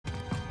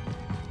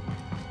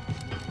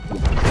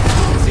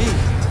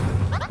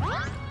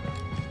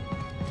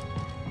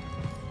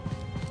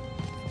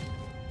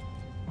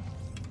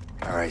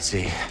right,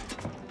 Z.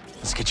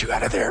 Let's get you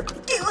out of there.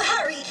 Do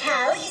hurry,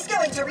 Cal. He's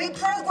going to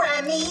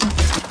reprogram me.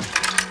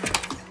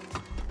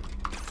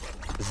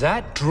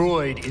 That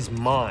droid is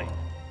mine.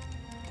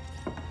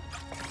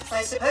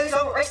 I suppose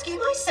I'll rescue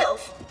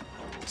myself.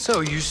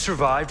 So you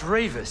survived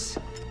Levas.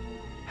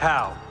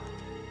 How?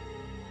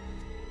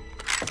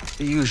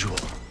 The usual.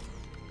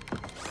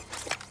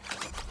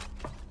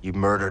 You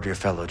murdered your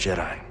fellow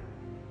Jedi.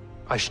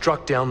 I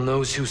struck down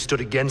those who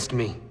stood against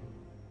me.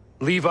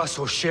 Leave us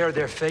or share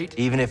their fate?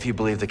 Even if you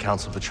believe the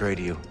Council betrayed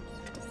you,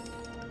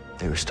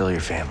 they were still your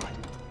family.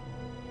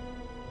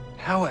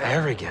 How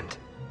arrogant.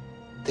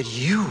 That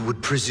you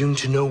would presume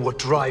to know what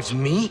drives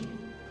me?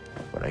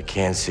 What I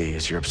can see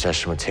is your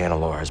obsession with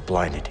Tanalorr has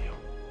blinded you.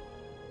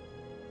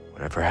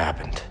 Whatever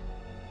happened,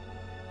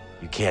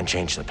 you can't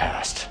change the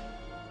past.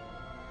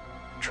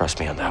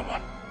 Trust me on that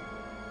one.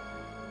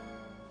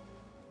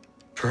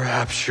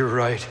 Perhaps you're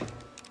right.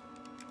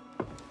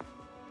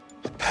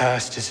 The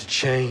past is a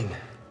chain.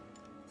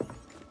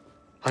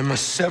 I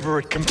must sever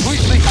it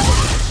completely.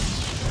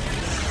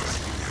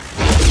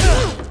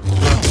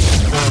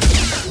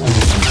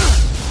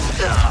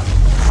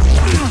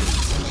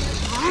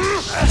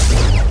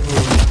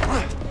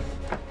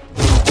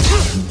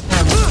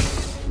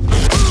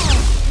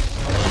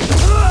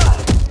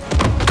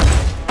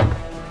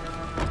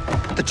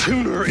 The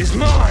tuner is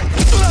mine!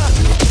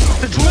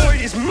 The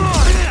droid is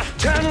mine!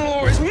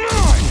 Tanalorr is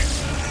mine!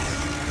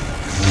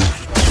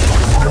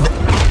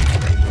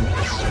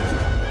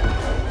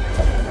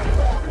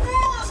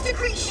 Master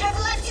Creature have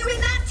left you in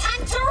that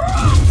tank to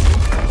rot!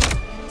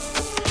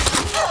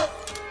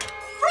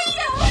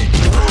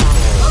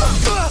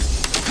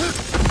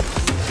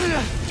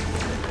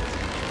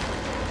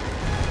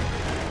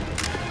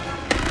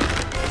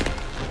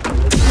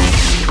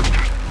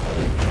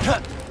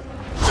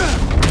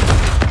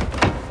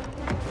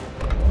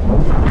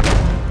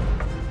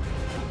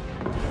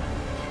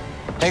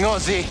 Hang on,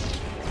 Z.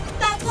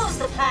 That was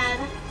the plan.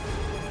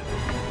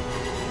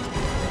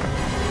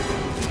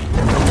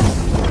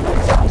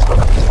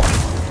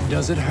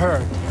 Does it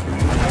hurt?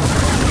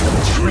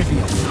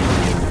 Trivial.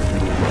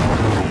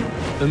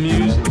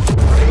 Amusing.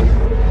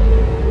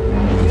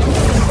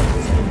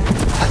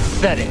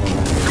 Pathetic.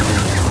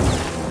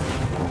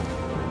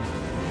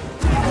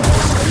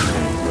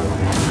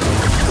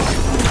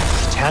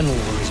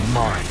 Tanalorr is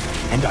mine,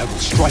 and I will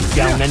strike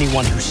down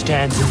anyone who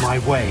stands in my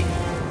way.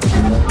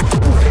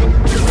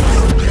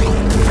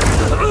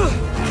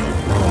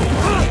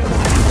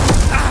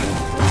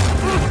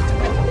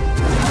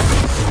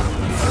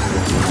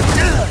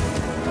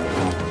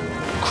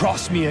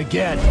 Cross me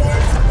again.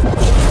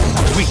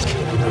 Weak.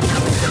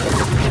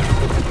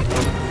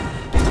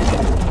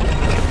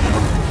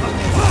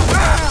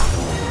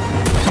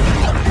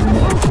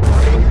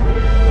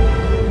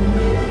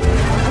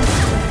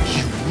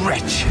 You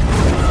wretch.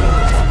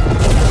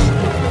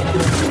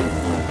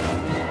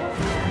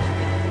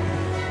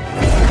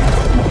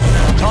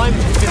 Time to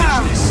finish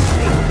this.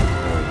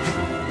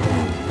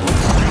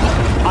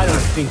 I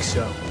don't think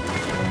so.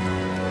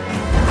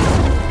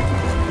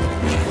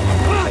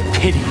 I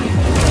pity you.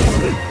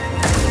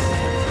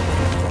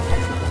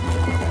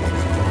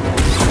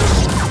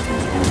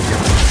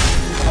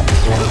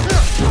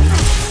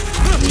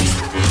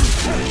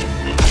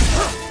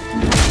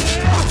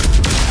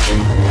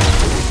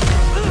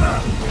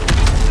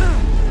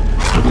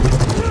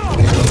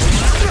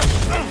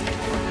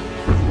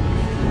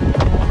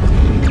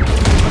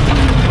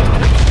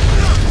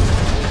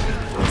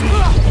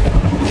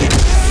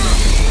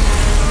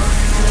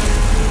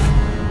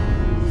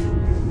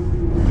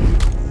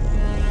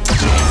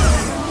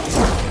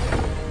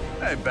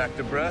 Back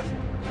to breath.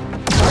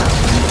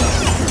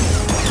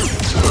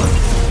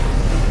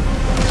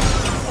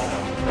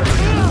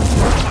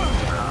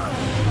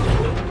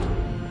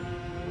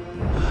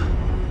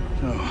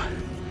 So,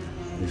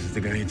 this is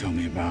the guy you told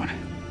me about.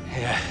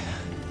 Yeah.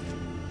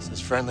 It's as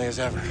friendly as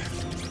ever.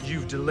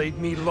 You've delayed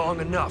me long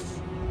enough.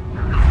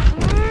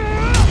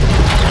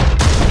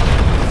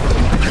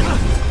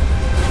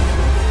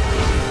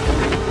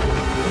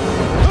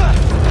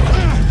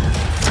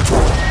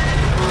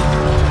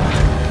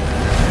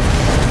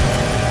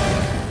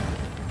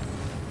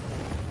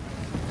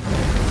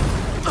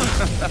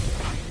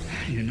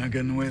 You're not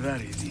getting away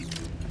that easy.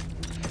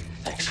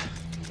 Thanks.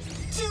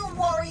 Two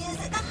warriors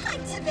at the height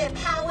of their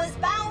powers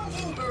bound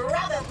in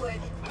brotherhood.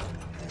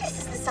 This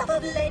is the stuff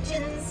of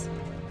legends.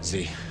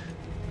 Z.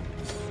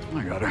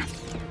 I got her.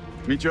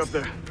 Meet you up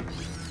there.